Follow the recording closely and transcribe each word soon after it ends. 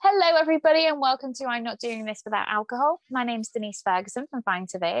Hello, everybody, and welcome to I'm Not Doing This Without Alcohol. My name's Denise Ferguson from Fine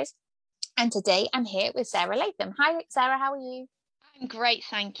Surveyors, and today I'm here with Sarah Latham. Hi, Sarah, how are you? I'm great,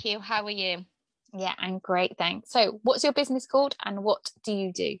 thank you. How are you? Yeah, I'm great, thanks. So, what's your business called, and what do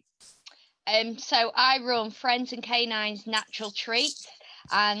you do? So I run Friends and Canines Natural Treats,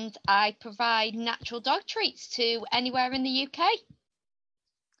 and I provide natural dog treats to anywhere in the UK.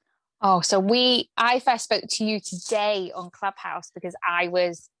 Oh, so I first spoke to you today on Clubhouse because I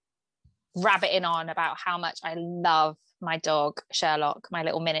was rabbiting on about how much I love my dog Sherlock, my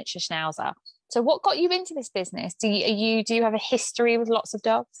little miniature schnauzer. So what got you into this business? Do you have a history with lots of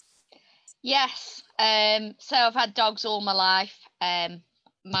dogs? Yes. So I've had dogs all my life.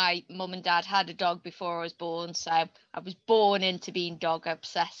 My mum and dad had a dog before I was born, so I was born into being dog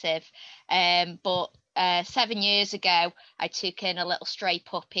obsessive. But 7 years ago, I took in a little stray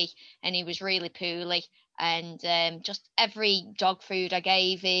puppy, and he was really poorly. And just every dog food I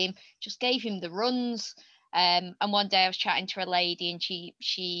gave him, just gave him the runs. And one day I was chatting to a lady, and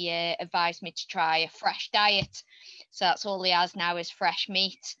she advised me to try a fresh diet. So that's all he has now is fresh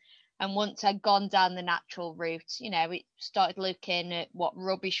meat. And once I'd gone down the natural route, it started looking at what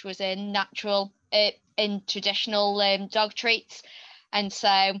rubbish was in traditional dog treats. And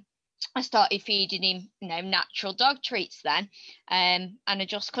so I started feeding him, natural dog treats then. And I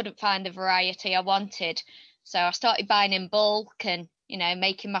just couldn't find the variety I wanted. So I started buying in bulk and,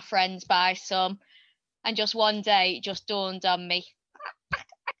 making my friends buy some. And just one day it just dawned on me, I can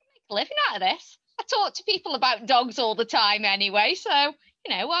make a living out of this. I talk to people about dogs all the time anyway, so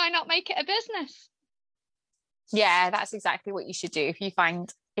why not make it a business? Yeah, that's exactly what you should do. If you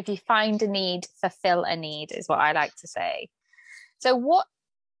find a need, fulfill a need is what I like to say. So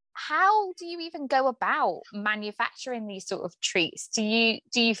how do you even go about manufacturing these sort of treats? Do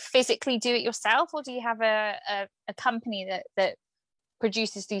you physically do it yourself, or do you have a company that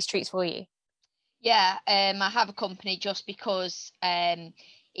produces these treats for you? Yeah, I have a company just because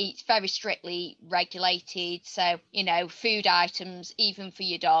it's very strictly regulated. So, food items, even for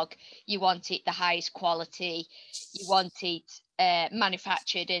your dog, you want it the highest quality. You want it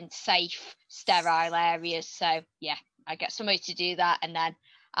manufactured in safe, sterile areas. So, yeah, I get somebody to do that, and then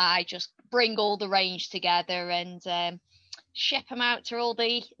I just bring all the range together and ship them out to all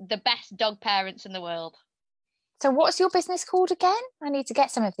the best dog parents in the world. So what's your business called again? I need to get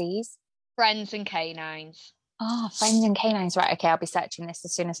some of these. Friends and Canines. Oh, Friends and Canines. Right. Okay. I'll be searching this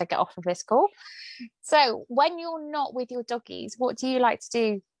as soon as I get off of this call. So when you're not with your doggies, what do you like to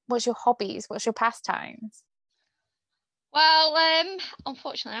do? What's your hobbies? What's your pastimes? Well,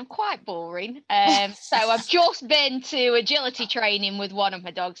 unfortunately, I'm quite boring. So I've just been to agility training with one of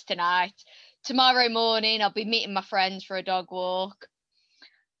my dogs tonight. Tomorrow morning, I'll be meeting my friends for a dog walk.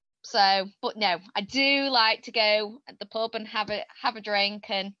 So, but no, I do like to go at the pub and have a drink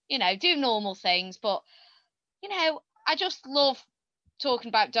and do normal things. But I just love talking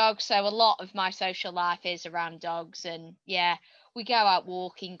about dogs. So a lot of my social life is around dogs, and yeah, we go out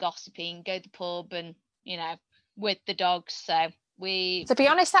walking, gossiping, go to the pub, and with the dogs. So we. To be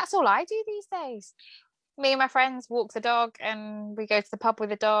honest, that's all I do these days. Me and my friends walk the dog, and we go to the pub with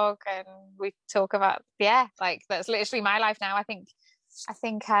the dog, and we talk about, yeah, like that's literally my life now. I think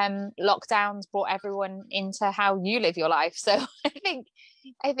lockdowns brought everyone into how you live your life. So I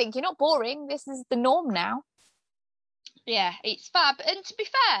think you're not boring. This is the norm now. Yeah, it's fab. And to be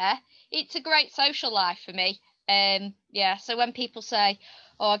fair, it's a great social life for me. Yeah, so when people say,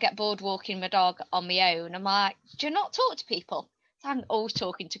 "Oh, I get bored walking my dog on my own," I'm like, "Do you not talk to people?" So I'm always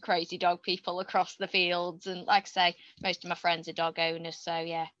talking to crazy dog people across the fields, and like I say, most of my friends are dog owners. So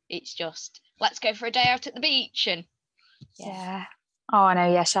yeah, it's just let's go for a day out at the beach, and Yeah. Oh, I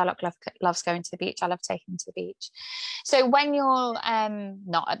know. Yeah, Sherlock loves going to the beach. I love taking him to the beach. So when you're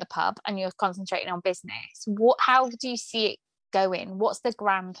not at the pub and you're concentrating on business, how do you see it going? What's the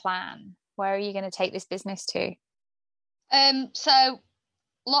grand plan? Where are you going to take this business to? So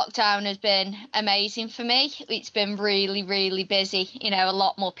lockdown has been amazing for me. It's been really, really busy. A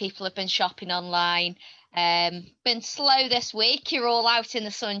lot more people have been shopping online. Been slow this week. You're all out in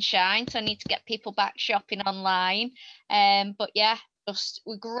the sunshine, so I need to get people back shopping online. But yeah, just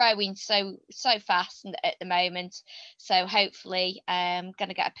we're growing so fast at the moment. So hopefully,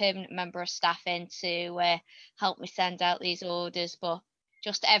 gonna get a permanent member of staff in to help me send out these orders. But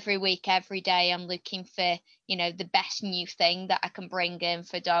just every week, every day, I'm looking for the best new thing that I can bring in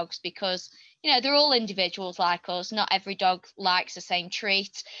for dogs, because they're all individuals like us. Not every dog likes the same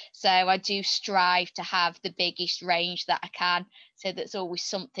treat, so I do strive to have the biggest range that I can, so there's always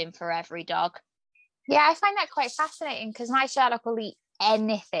something for every dog. Yeah, I find that quite fascinating because my Sherlock will eat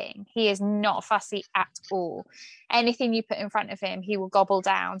anything. He is not fussy at all. Anything you put in front of him, he will gobble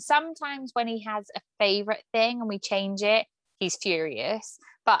down. Sometimes when he has a favorite thing and we change it, he's furious,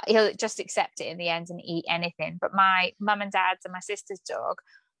 but he'll just accept it in the end and eat anything. But my mum and dad's and my sister's dog,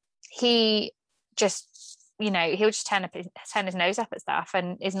 he just, he'll just turn his nose up at stuff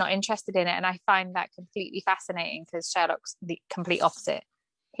and is not interested in it. And I find that completely fascinating, because Sherlock's the complete opposite.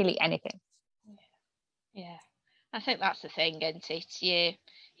 He'll eat anything. Yeah. I think that's the thing, isn't it?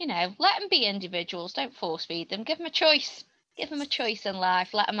 Let them be individuals. Don't force feed them. Give them a choice. Give them a choice in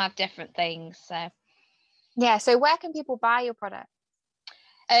life. Let them have different things. So, yeah. So where can people buy your product?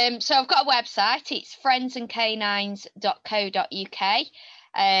 So I've got a website. It's friendsandcanines.co.uk.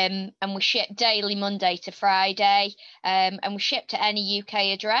 And we ship daily, Monday to Friday. And we ship to any UK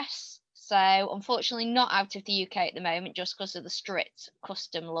address. So unfortunately not out of the UK at the moment, just because of the strict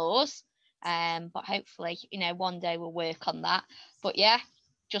custom laws. But hopefully, one day we'll work on that. But yeah,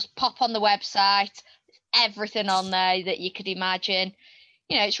 just pop on the website. Everything on there that you could imagine.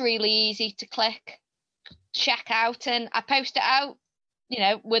 It's really easy to click, check out, and I post it out.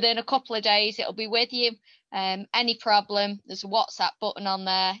 Within a couple of days, it'll be with you. Any problem, there's a WhatsApp button on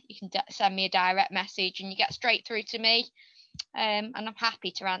there. You can send me a direct message and you get straight through to me. And I'm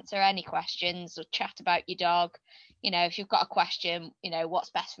happy to answer any questions or chat about your dog. If you've got a question,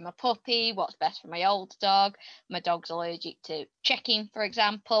 what's best for my puppy, what's best for my old dog, my dog's allergic to chicken, for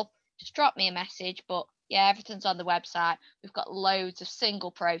example, just drop me a message. But yeah, everything's on the website. We've got loads of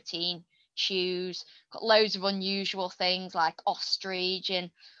single protein chews, got loads of unusual things like ostrich and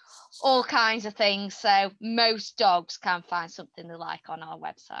all kinds of things. So most dogs can find something they like on our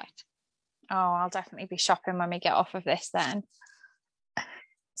website. Oh, I'll definitely be shopping when we get off of this then.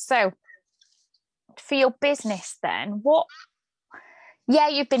 So for your business then,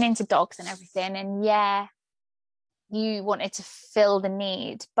 you've been into dogs and everything, and you wanted to fill the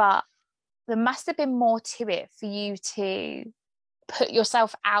need, but there must have been more to it for you to put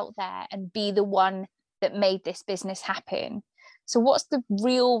yourself out there and be the one that made this business happen. So what's the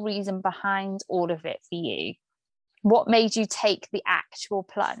real reason behind all of it for you? What made you take the actual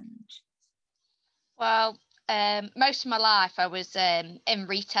plunge? Well, most of my life I was in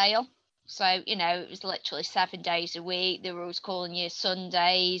retail. So, it was literally 7 days a week. They were always calling you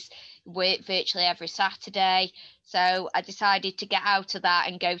Sundays, work virtually every Saturday. So I decided to get out of that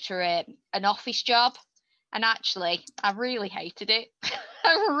and go to an office job. And actually, I really hated it.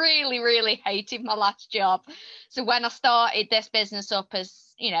 I really, really hated my last job. So when I started this business up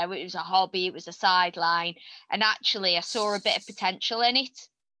as, it was a hobby, it was a sideline. And actually, I saw a bit of potential in it.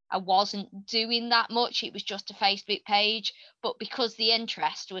 I wasn't doing that much. It was just a Facebook page. But because the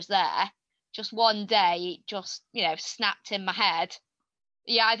interest was there, just one day, it just, snapped in my head.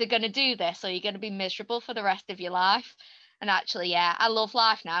 You're either going to do this or you're going to be miserable for the rest of your life. And actually, yeah, I love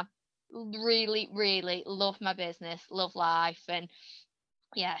life now. Really, really love my business, love life. And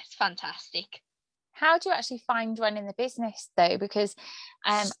yeah, it's fantastic. How do you actually find running the business though? Because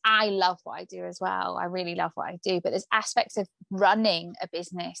I love what I do as well. I really love what I do, but there's aspects of running a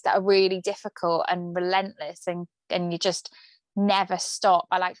business that are really difficult and relentless, and you just never stop.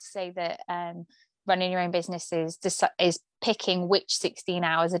 I like to say that running your own business is picking which 16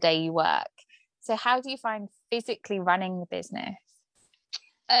 hours a day you work. So how do you find physically running the business?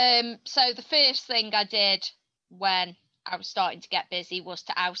 So the first thing I did when I was starting to get busy was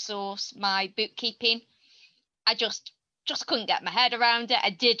to outsource my bookkeeping. I just couldn't get my head around it.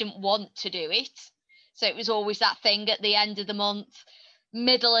 I didn't want to do it. So it was always that thing at the end of the month,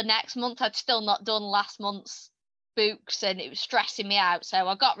 middle of next month, I'd still not done last month's books, and it was stressing me out. So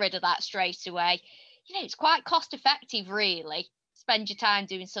I got rid of that straight away. It's quite cost effective, really. Spend your time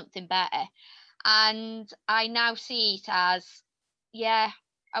doing something better. And I now see it as, yeah,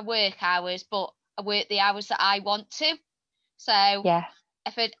 I work hours, but I work the hours that I want to. So yeah,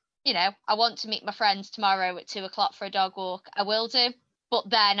 if I want to meet my friends tomorrow at 2:00 for a dog walk, I will do. But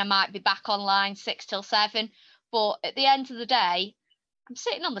then I might be back online 6 till 7. But at the end of the day, I'm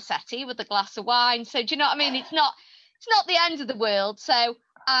sitting on the settee with a glass of wine. So do you know what I mean? It's not the end of the world. So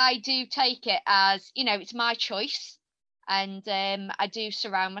I do take it as, it's my choice. And I do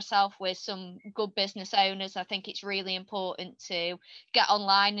surround myself with some good business owners. I think it's really important to get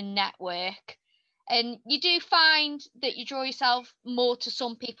online and network. And you do find that you draw yourself more to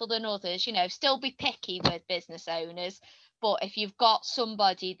some people than others. Still be picky with business owners. But if you've got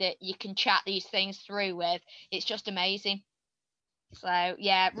somebody that you can chat these things through with, it's just amazing. So,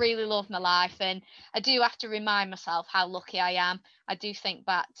 yeah, really love my life. And I do have to remind myself how lucky I am. I do think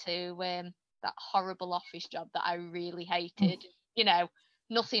back to that horrible office job that I really hated.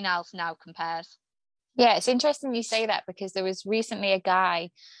 Nothing else now compares. Yeah, it's interesting you say that, because there was recently a guy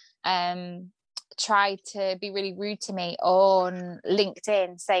tried to be really rude to me on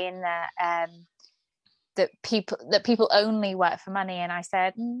LinkedIn, saying that people only work for money, and I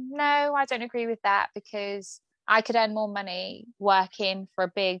said, no, I don't agree with that, because I could earn more money working for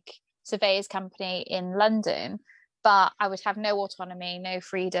a big surveyors company in London, but I would have no autonomy, no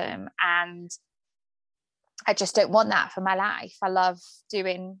freedom, and I just don't want that for my life. I love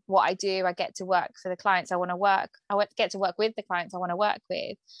doing what I do. I get to work for the clients I want to work. Get to work with the clients I want to work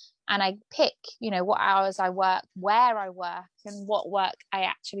with. And I pick, what hours I work, where I work, and what work I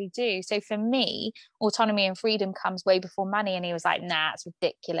actually do. So for me, autonomy and freedom comes way before money. And he was like, nah, it's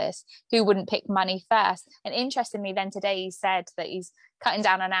ridiculous. Who wouldn't pick money first? And interestingly, then today he said that he's cutting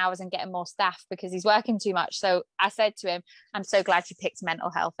down on hours and getting more staff because he's working too much. So I said to him, I'm so glad you picked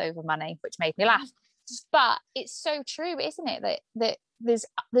mental health over money, which made me laugh. But it's so true, isn't it, that there's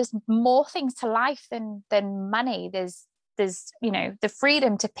more things to life than money. There's the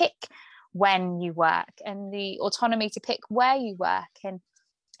freedom to pick when you work, and the autonomy to pick where you work, and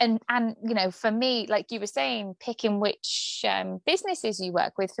for me, like you were saying, picking which businesses you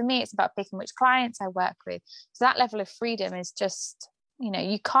work with. For me, it's about picking which clients I work with. So that level of freedom is just,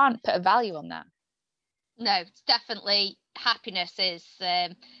 you can't put a value on that. No, it's definitely, happiness is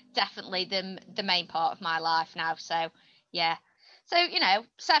definitely the main part of my life now. So yeah, so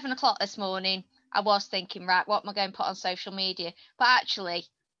 7 o'clock this morning, I was thinking, right, what am I going to put on social media? But actually,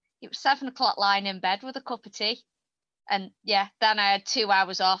 it was 7 o'clock, lying in bed with a cup of tea, and yeah, then I had 2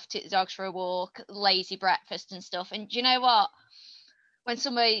 hours off, took the dogs for a walk, lazy breakfast and stuff. And do you know what? When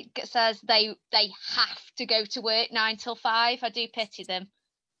somebody says they have to go to work 9 till 5, I do pity them.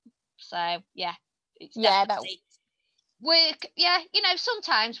 So yeah, it's definitely work. Yeah,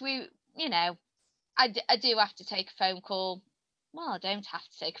 sometimes I do have to take a phone call. Well, I don't have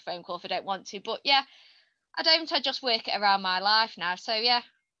to take a phone call if I don't want to, but yeah, I don't. I just work it around my life now. So yeah,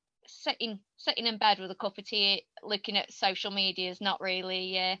 sitting in bed with a cup of tea, looking at social media is not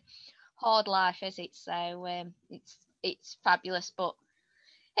really hard life, is it? So it's fabulous, but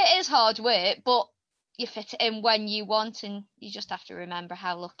it is hard work. But you fit it in when you want, and you just have to remember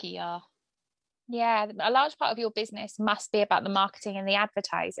how lucky you are. Yeah, a large part of your business must be about the marketing and the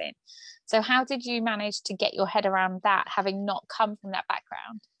advertising. So how did you manage to get your head around that, having not come from that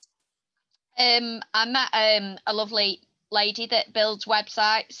background? I met a lovely lady that builds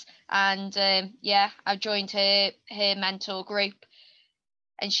websites, and I joined her mentor group,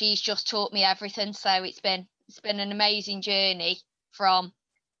 and she's just taught me everything. So it's been an amazing journey from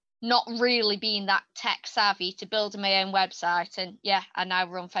not really being that tech savvy to building my own website. And yeah, I now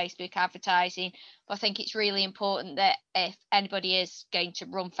run Facebook advertising. But I think it's really important that if anybody is going to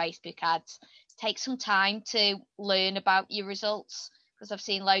run Facebook ads, take some time to learn about your results, because I've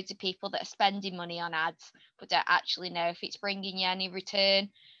seen loads of people that are spending money on ads but don't actually know if it's bringing you any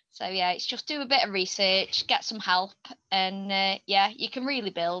return. So yeah, it's just do a bit of research, get some help, and you can really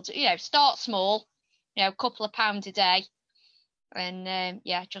build. Start small, a couple of pounds a day, and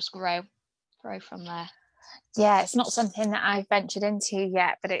just grow from there. Yeah, it's not something that I've ventured into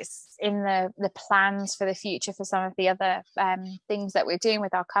yet, but it's in the plans for the future for some of the other things that we're doing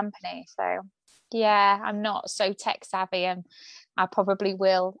with our company. So yeah, I'm not so tech savvy, and I probably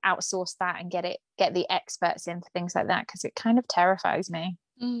will outsource that and get the experts in for things like that, because it kind of terrifies me.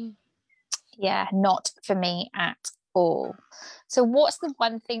 Yeah, not for me at all. So what's the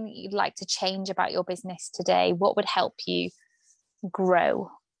one thing that you'd like to change about your business today? What would help you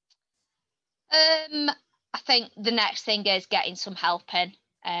grow? I think the next thing is getting some help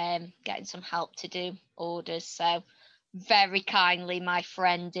to do orders. So very kindly, my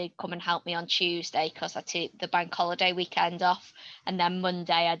friend did come and help me on Tuesday, because I took the bank holiday weekend off, and then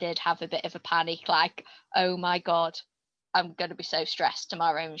Monday I did have a bit of a panic, like, oh my god, I'm going to be so stressed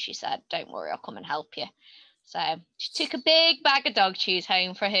tomorrow. And she said, don't worry, I'll come and help you. So she took a big bag of dog chews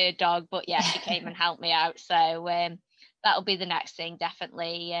home for her dog, but yeah, she came and helped me out. So that'll be the next thing,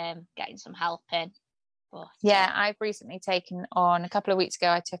 definitely getting some help in. But I've recently taken on, a couple of weeks ago,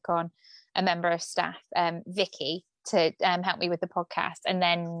 I took on a member of staff, Vicky, to help me with the podcast. And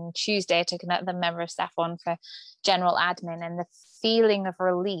then Tuesday I took another member of staff on for general admin, and the feeling of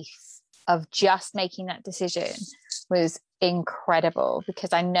relief of just making that decision was incredible,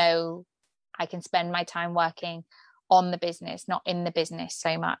 because I know I can spend my time working on the business, not in the business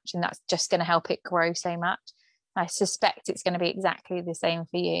so much, and that's just going to help it grow so much. I suspect it's going to be exactly the same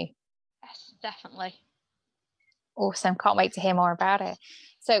for you. Yes, definitely. Awesome. Can't wait to hear more about it.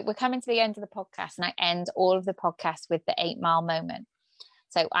 So we're coming to the end of the podcast, and I end all of the podcasts with the 8 mile moment.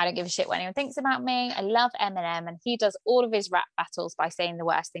 So I don't give a shit what anyone thinks about me. I love Eminem, and he does all of his rap battles by saying the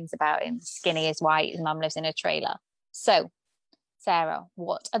worst things about him. Skinny is white, his mum lives in a trailer. So, Sarah,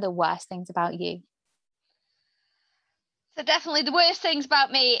 what are the worst things about you? So definitely the worst things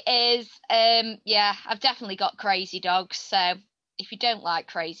about me is, I've definitely got crazy dogs. So if you don't like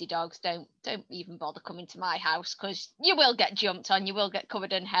crazy dogs, don't even bother coming to my house, because you will get jumped on, you will get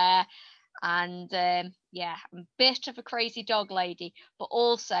covered in hair. And I'm a bit of a crazy dog lady, but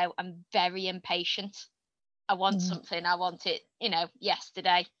also I'm very impatient. I want something, I want it,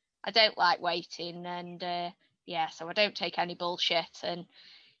 yesterday. I don't like waiting, and so I don't take any bullshit. And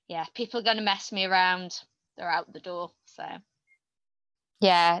people are going to mess me around, they're out the door. So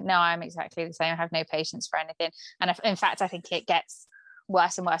yeah, no, I'm exactly the same. I have no patience for anything, and in fact I think it gets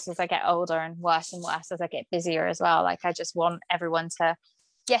worse and worse as I get older, and worse as I get busier as well. Like, I just want everyone to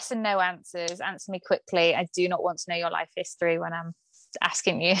yes and no answers, answer me quickly. I do not want to know your life history when I'm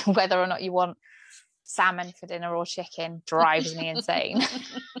asking you whether or not you want salmon for dinner or chicken. Drives me insane. I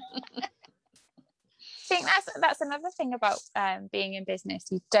think that's another thing about being in business.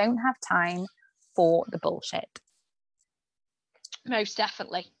 You don't have time for the bullshit. Most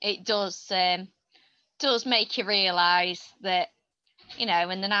definitely. It does make you realise that, in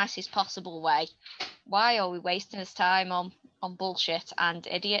the nicest possible way, why are we wasting his time on bullshit and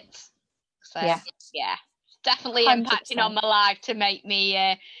idiots? So definitely 100%. impacting on my life to make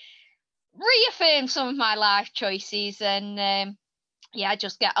me reaffirm some of my life choices, and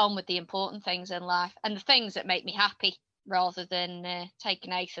just get on with the important things in life and the things that make me happy, rather than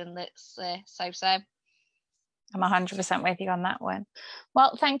taking anything that's so. I'm 100% with you on that one.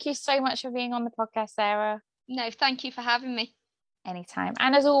 Well, thank you so much for being on the podcast, Sarah. No, thank you for having me. Anytime.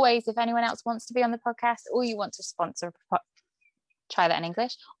 And as always, if anyone else wants to be on the podcast, or you want to sponsor try that in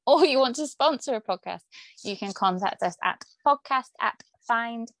English, or you want to sponsor a podcast, you can contact us at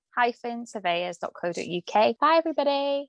podcast@find-surveyors.co.uk. Bye, everybody.